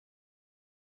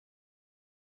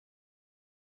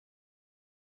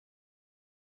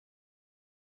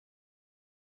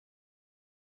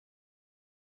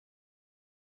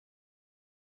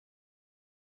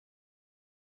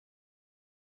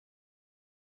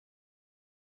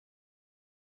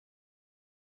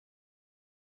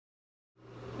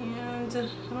And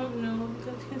I don't know if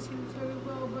you guys can see this very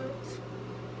well, but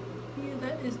yeah,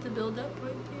 that is the build-up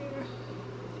right there.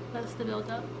 That's the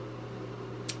build-up.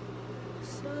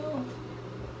 So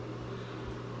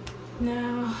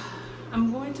now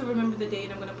I'm going to remember the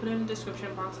date. I'm going to put it in the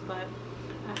description box, but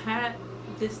I had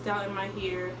this style in my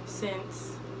hair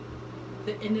since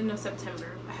the ending of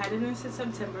September. I had it since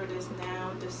September. It is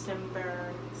now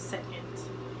December 2nd,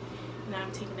 and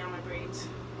I'm taking down my braids,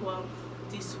 well,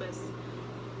 these twists,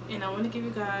 and I want to give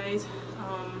you guys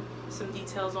some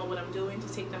details on what I'm doing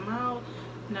to take them out,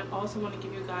 and I also want to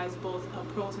give you guys both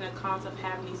pros and cons of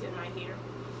having these in my hair.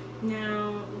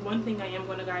 Now, one thing I am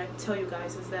going to tell you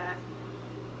guys is that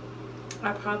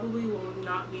I probably will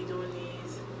not be doing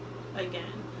these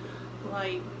again.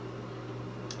 Like,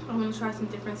 I'm going to try some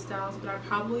different styles, but I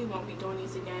probably won't be doing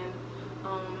these again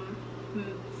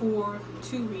for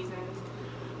two reasons.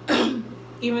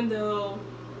 Even though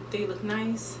they look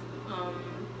nice,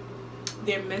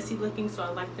 they're messy looking, so I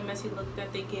like the messy look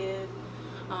that they give,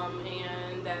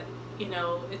 and that, you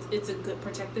know, it's a good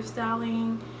protective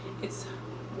styling. It's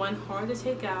one, hard to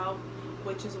take out,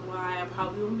 which is why I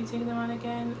probably won't be taking them out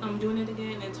again. I'm doing it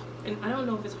again, and I don't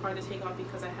know if it's hard to take out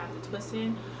because I have the twist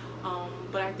in,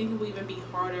 but I think it would even be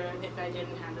harder if I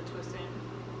didn't have the twist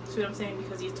in. See what I'm saying?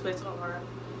 Because these twists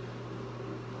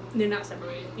they're not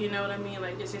separated, you know what I mean?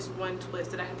 Like, it's just one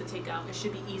twist that I have to take out. It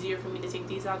should be easier for me to take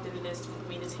these out than it is for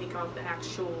me to take out the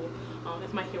actual,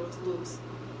 if my hair was loose.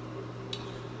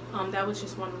 That was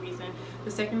just one reason.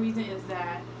 The second reason is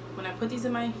that when I put these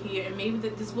in my hair, and maybe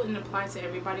this wouldn't apply to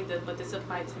everybody, but this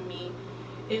applied to me,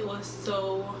 it was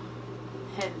so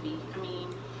heavy. I mean,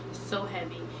 so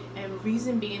heavy. And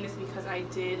reason being is because I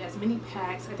did as many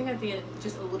packs. I think I did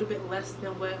just a little bit less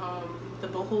than what the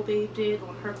Boho Babe did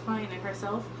on her client and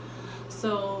herself.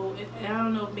 So I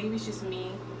don't know, maybe it's just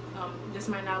me. This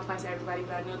might not apply to everybody,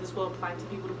 but I know this will apply to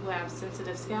people who have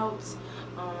sensitive scalps,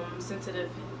 sensitive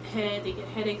head. They get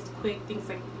headaches quick, things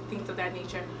of that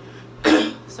nature.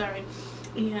 Sorry.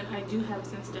 And I do have a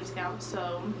sensitive scalp,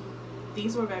 so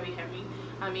these were very heavy.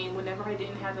 I mean, whenever I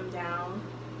didn't have them down,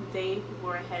 they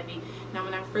were heavy. Now,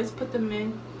 when I first put them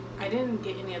in, I didn't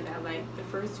get any of that. Like, the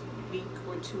first week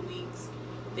or 2 weeks,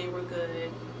 they were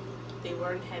good. They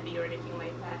weren't heavy or anything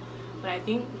like that. But I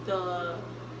think the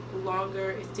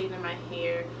longer it stayed in my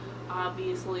hair,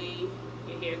 obviously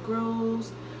your hair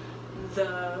grows.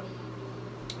 The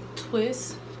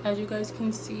twist, as you guys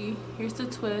can see, here's the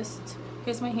twist.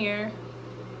 Here's my hair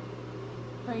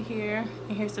right here,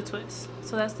 and here's the twist.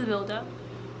 So that's the buildup.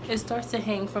 It starts to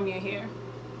hang from your hair,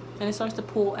 and it starts to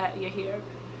pull at your hair.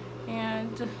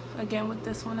 And again with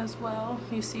this one as well,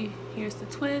 you see here's the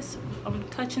twist, I'm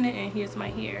touching it, and here's my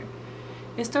hair.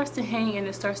 It starts to hang and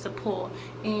it starts to pull,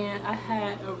 and I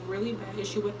had a really bad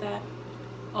issue with that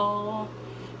all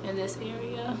in this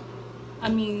area. I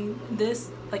mean, this,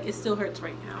 like, it still hurts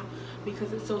right now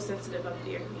because it's so sensitive up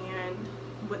there, and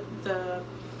with the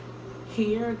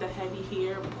hair, the heavy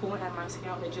hair pulling at my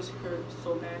scalp, it just hurt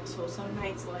so bad. So some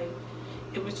nights, like,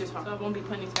 it was just hard. So I won't be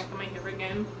putting these back in my hair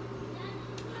again.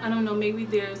 I don't know, maybe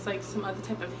there's like some other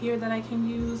type of hair that I can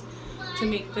use to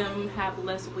make them have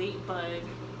less weight, but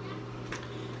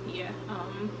yeah,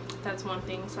 that's one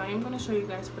thing. So I am going to show you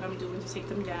guys what I'm doing to take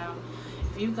them down.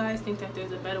 If you guys think that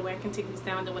there's a better way I can take these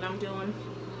down than what I'm doing,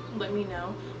 let me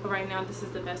know. But right now, this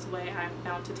is the best way I've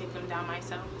found to take them down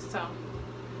myself. So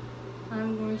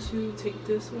I'm going to take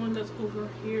this one that's over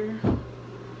here. I'm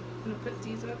going to put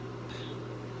these up.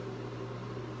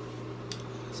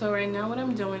 So right now what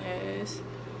I'm doing is,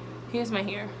 here's my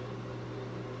hair.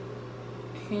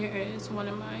 Here is one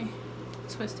of my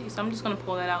twisties. So I'm just going to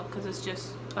pull that out because it's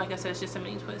just, like I said, it's just a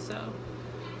mini twist. So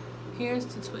here's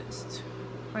the twist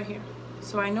right here.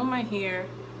 So I know my hair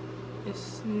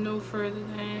is no further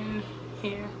than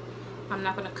here. I'm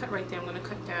not going to cut right there. I'm going to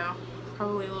cut down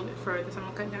probably a little bit further. So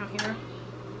I'm going to cut down here.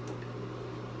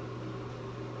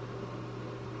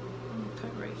 I'm going to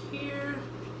cut right here.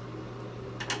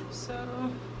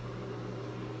 So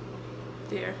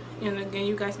there. And again,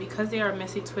 you guys, because they are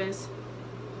messy twists,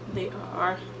 they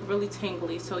are really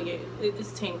tangly. So yeah,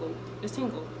 it's tangled. It's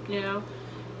tangled, you know,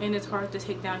 and it's hard to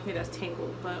take down hair that's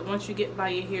tangled. But once you get by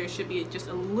your hair, it should be just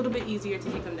a little bit easier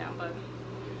to take them down. But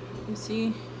you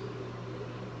see,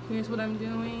 here's what I'm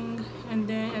doing. And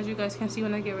then, as you guys can see,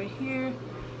 when I get right here,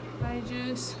 I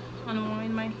just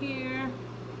unwind my hair,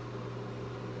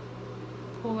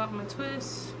 pull out my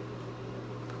twist,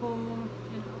 pull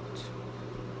it out.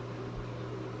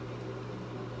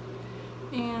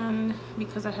 And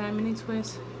because I had mini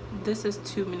twists, this is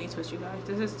 2 mini twists, you guys.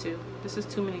 This is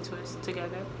 2 mini twists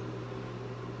together.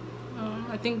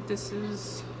 I think this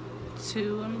is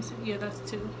 2. Let me see. Yeah, that's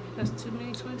 2. That's 2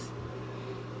 mini twists.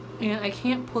 and I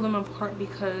can't pull them apart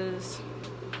because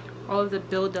all of the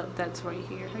buildup that's right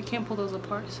here, I can't pull those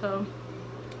apart. So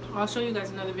I'll show you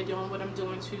guys another video on what I'm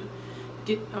doing to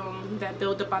get that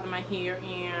buildup out of my hair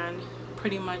and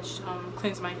pretty much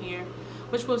cleanse my hair,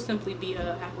 which will simply be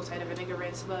a apple cider vinegar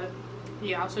rinse. But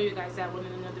yeah, I'll show you guys that one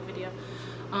in another video.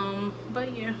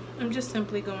 But yeah, I'm just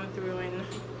simply going through and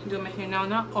doing my hair. Now,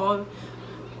 not all,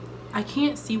 I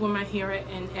can't see where my hair is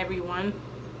in every one.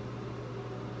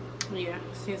 Yeah,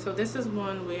 see, so this is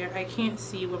one where I can't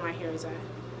see where my hair is at.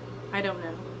 I don't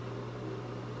know.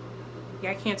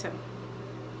 Yeah, I can't tell.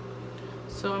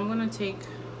 So I'm gonna take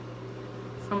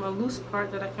from a loose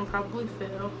part that I can probably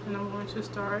feel, and I'm going to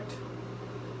start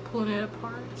pulling it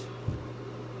apart.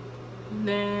 And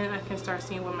then I can start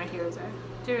seeing where my hair is at.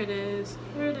 There it is.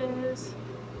 Here it is.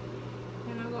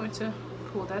 And I'm going to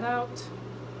pull that out,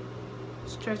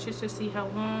 stretch it to see how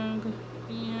long,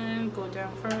 and go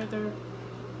down further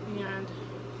and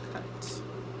cut.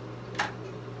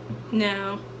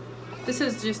 Now, this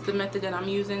is just the method that I'm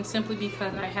using simply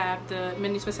because I have the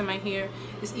mini twists in my hair.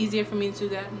 It's easier for me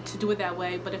to do it that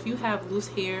way. But if you have loose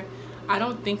hair, I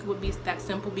don't think it would be that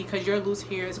simple because your loose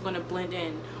hair is going to blend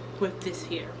in with this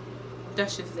hair.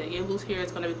 That's just it. Your loose hair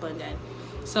is going to be blended in.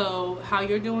 So how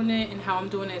you're doing it and how I'm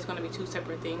doing it is going to be two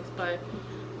separate things. But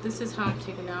this is how I'm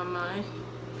taking down my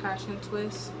passion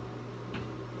twist.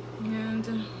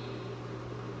 And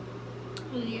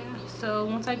yeah, so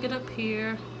once I get up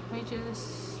here, I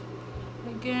just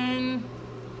again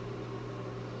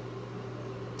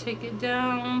take it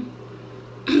down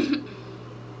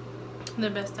the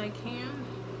best I can.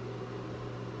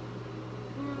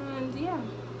 And yeah,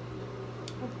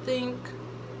 I think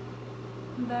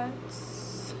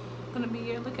that's gonna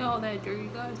be it. Look at all that dirt, you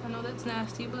guys. I know that's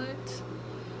nasty, but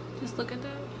just look at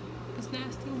that. It's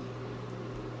nasty.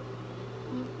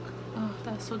 Look. Oh,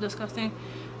 that's so disgusting.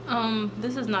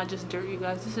 This is not just dirt, you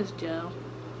guys. This is gel.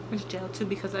 It's gel too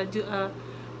because I do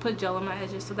put gel on my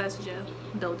edges, so that's gel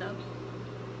buildup.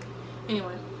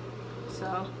 Anyway,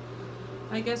 so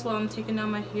I guess while I'm taking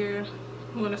down my hair,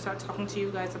 I'm gonna start talking to you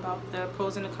guys about the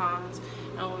pros and the cons.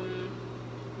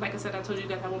 Like I said, I told you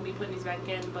guys I won't be putting these back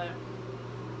in, but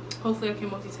hopefully I can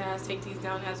multitask, take these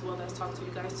down as well as talk to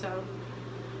you guys. So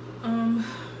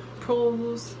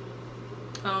pros,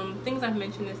 things I've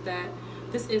mentioned is that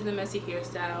this is a messy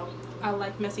hairstyle. I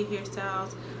like messy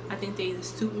hairstyles. I think they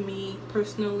suit me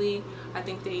personally. I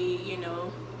think they, you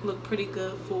know, look pretty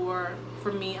good for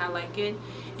me. I like it.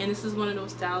 And this is one of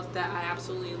those styles that I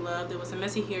absolutely love. It was a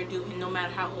messy hairdo, and no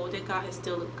matter how old it got, it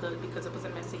still looked good because it was a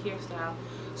messy hairstyle.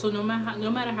 So no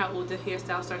matter how old the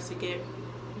hairstyle starts to get,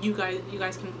 you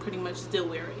guys can pretty much still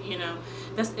wear it. You know,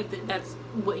 that's that's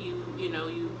what you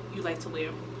like to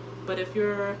wear. But if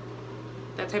you're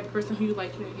that type of person who you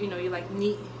like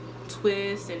neat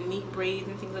twists and neat braids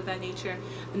and things of that nature,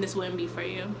 then this wouldn't be for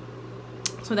you.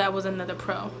 So that was another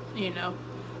pro, you know,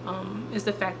 is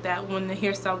the fact that when the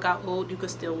hairstyle got old, you could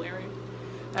still wear it.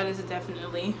 That is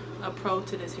definitely a pro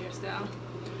to this hairstyle.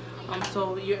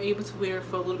 So you're able to wear it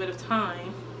for a little bit of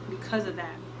time because of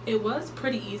that. It was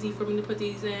pretty easy for me to put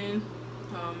these in.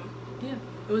 Yeah,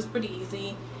 it was pretty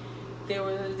easy.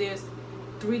 There's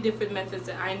 3 different methods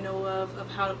that I know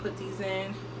of how to put these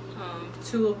in.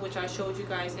 2 of which I showed you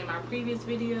guys in my previous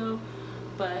video,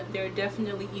 but they're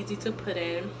definitely easy to put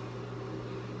in.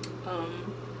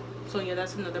 So yeah,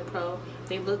 that's another pro.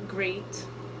 They look great,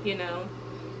 you know.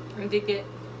 I did get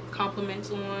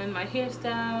compliments on my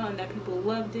hairstyle and that people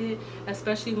loved it,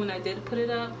 especially when I did put it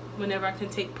up. Whenever I can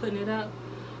take putting it up,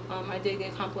 I did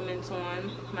get compliments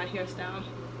on my hairstyle,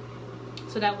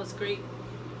 so that was great.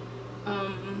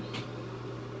 I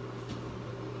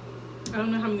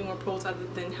don't know how many more pros other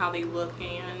than how they look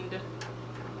and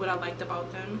what I liked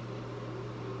about them.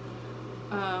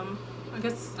 I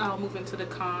guess I'll move into the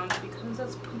cons because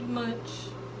that's pretty much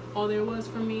all there was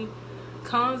for me.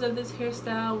 Cons of this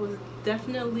hairstyle was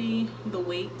definitely the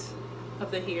weight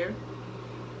of the hair.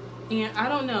 And I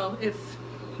don't know if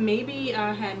maybe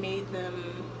I had made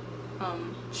them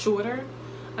shorter.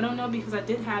 I don't know, because I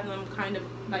did have them kind of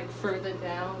like further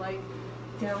down, like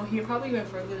down here, probably even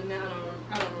further than that.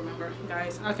 I don't remember,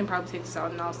 guys. I can probably take this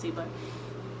out and I'll see, but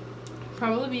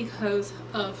probably because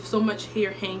of so much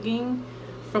hair hanging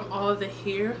from all of the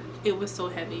hair, it was so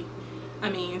heavy. I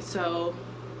mean, so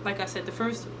like I said, the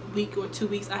first week or 2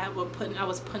 weeks I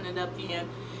was putting it up and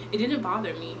it didn't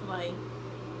bother me. Like,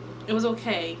 it was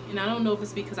okay. And I don't know if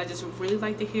it's because I just really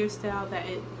liked the hairstyle that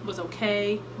it was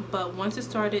okay, but once it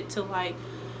started to like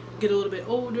get a little bit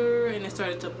older and it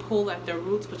started to pull at the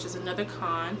roots, which is another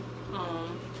con.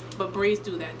 But braids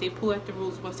do that. They pull at the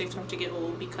roots once they start to get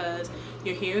old because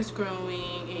your hair is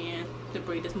growing and the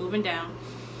braid is moving down.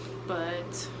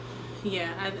 But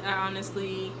yeah, I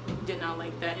honestly did not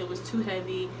like that. It was too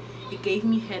heavy. It gave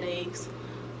me headaches.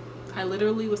 I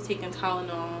literally was taking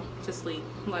Tylenol to sleep.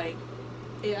 Like,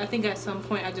 I think at some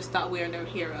point I just stopped wearing their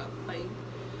hair up. Like,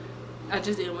 I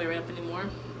just didn't wear it up anymore.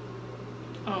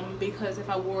 Because if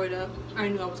I wore it up, I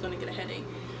knew I was going to get a headache.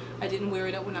 I didn't wear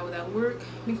it up when I was at work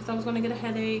because I was going to get a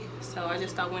headache. So I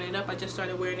just stopped wearing it up. I just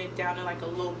started wearing it down in like a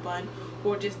low bun,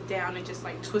 or just down and just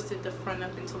like twisted the front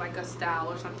up into like a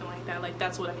style or something like that. Like,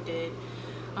 that's what I did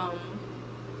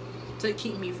to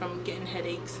keep me from getting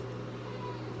headaches.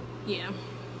 Yeah,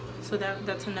 so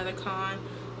that's another con.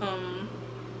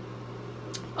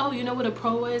 Oh, you know what a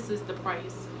pro is the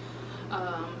price.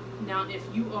 Now if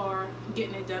you are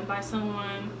getting it done by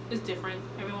someone, it's different.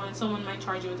 Someone might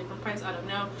charge you a different price, I don't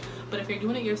know. But if you're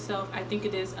doing it yourself, I think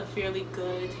it is a fairly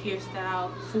good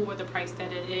hairstyle for the price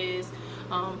that it is.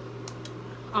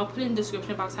 I'll put in the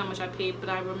description box how much I paid, but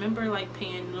I remember like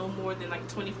paying no more than like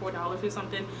 $24 or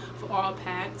something for all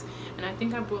packs, and I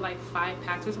think I bought like 5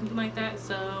 packs or something like that,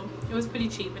 so it was pretty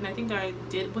cheap. And I think I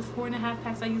did with 4.5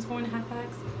 packs. I used 4.5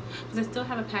 packs because I still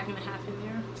have a pack and a half in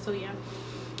there, so yeah.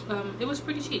 It was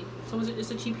pretty cheap, so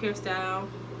it's a cheap hairstyle.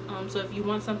 So if you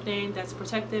want something that's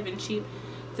protective and cheap,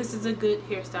 this is a good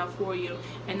hairstyle for you.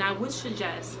 And I would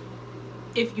suggest,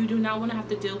 if you do not want to have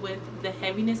to deal with the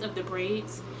heaviness of the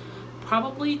braids,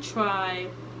 probably try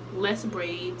less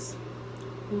braids,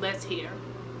 less hair.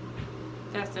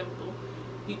 That's simple.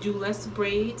 You do less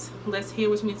braids, less hair,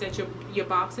 which means that your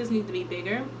boxes need to be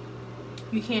bigger.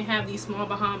 You can't have these small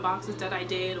behind boxes that I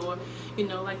did, or you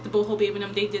know, like the Boho Baby and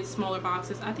them, they did smaller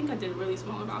boxes. I think I did really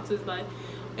smaller boxes, but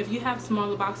if you have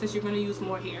smaller boxes, you're going to use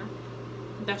more hair.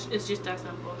 It's just that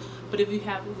simple. But if you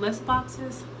have less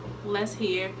boxes, less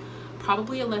hair,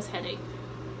 probably a less headache.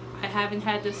 I haven't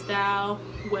had this style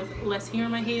with less hair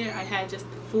in my hair. I had just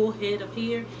full head of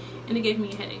hair, and it gave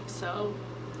me a headache. So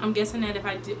I'm guessing that if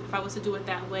I was to do it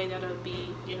that way, that would be,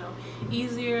 you know,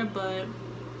 easier. But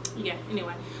yeah,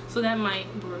 anyway, so that might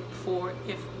work for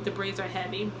if the braids are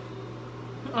heavy.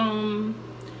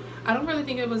 I don't really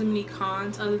think there was many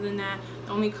cons other than that.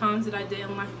 The only cons that I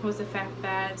didn't like was the fact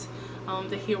that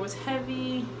the hair was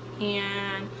heavy,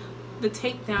 and the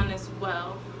takedown as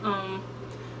well.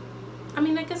 I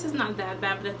mean, I guess it's not that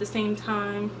bad, but at the same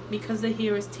time, because the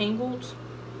hair is tangled,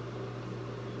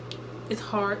 it's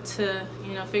hard to,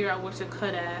 you know, figure out what to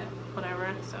cut at,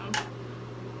 whatever. So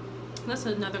that's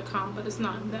another con, but it's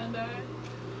not that bad.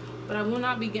 But I will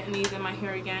not be getting these in my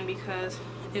hair again because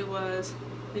it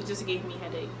just gave me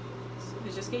headaches.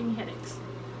 It just gave me headaches.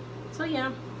 So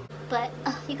yeah. But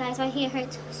you guys, right here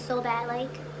hurts so bad.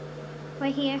 Like,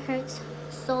 right here hurts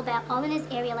so bad. All in this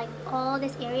area, like all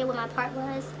this area where my part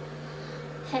was.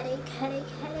 Headache, headache,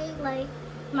 headache. Like,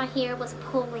 my hair was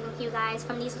pulling, you guys,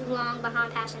 from these long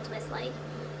behind passion twists. Like,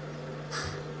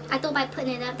 I thought by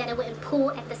putting it up that it wouldn't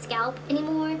pull at the scalp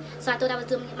anymore, so I thought I was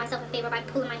doing myself a favor by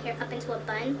pulling my hair up into a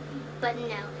bun. But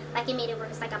no, like, it made it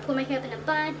worse. Like, I pulled my hair up in a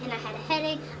bun and I had a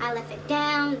headache. I left it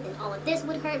down, then all of this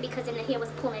would hurt because then the hair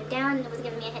was pulling down and it was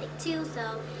giving me a headache too.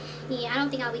 So yeah, I don't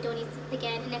think I'll be doing these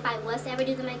again. And if I was to ever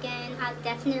do them again, I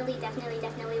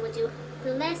definitely would do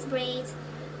less braids,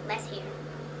 less hair.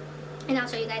 And I'll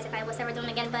show you guys if I was ever doing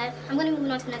it again. But I'm going to move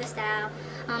on to another style.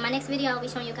 My next video, I'll be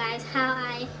showing you guys how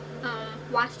I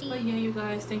wash these. But yeah, you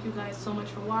guys, thank you guys so much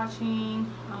for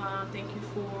watching. Thank you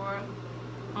for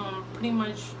pretty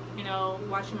much, you know,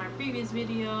 watching my previous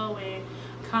video and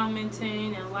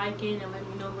commenting and liking and let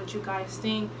me know what you guys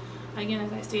think. Again,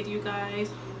 as I say to you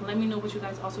guys, let me know what you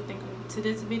guys also think to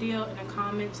this video in the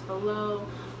comments below.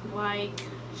 Like,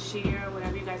 share,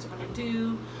 whatever you guys are going to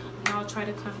do, and I'll try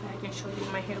to come back and show you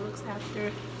what my hair looks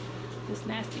after this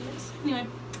nastiness. Anyway,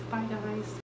 bye guys.